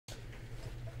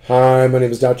Hi, my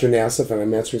name is Dr. Nassif, and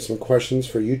I'm answering some questions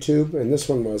for YouTube. And this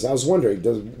one was, I was wondering,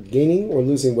 does gaining or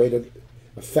losing weight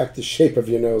affect the shape of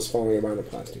your nose following a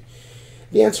rhinoplasty?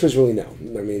 The answer is really no.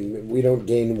 I mean, we don't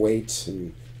gain weight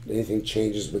and anything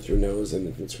changes with your nose,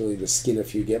 and it's really the skin.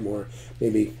 If you get more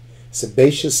maybe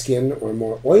sebaceous skin or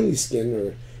more oily skin,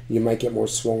 or you might get more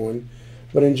swollen.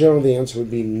 But in general, the answer would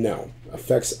be no.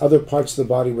 Affects other parts of the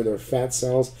body where there are fat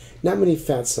cells. Not many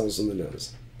fat cells in the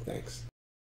nose. Thanks.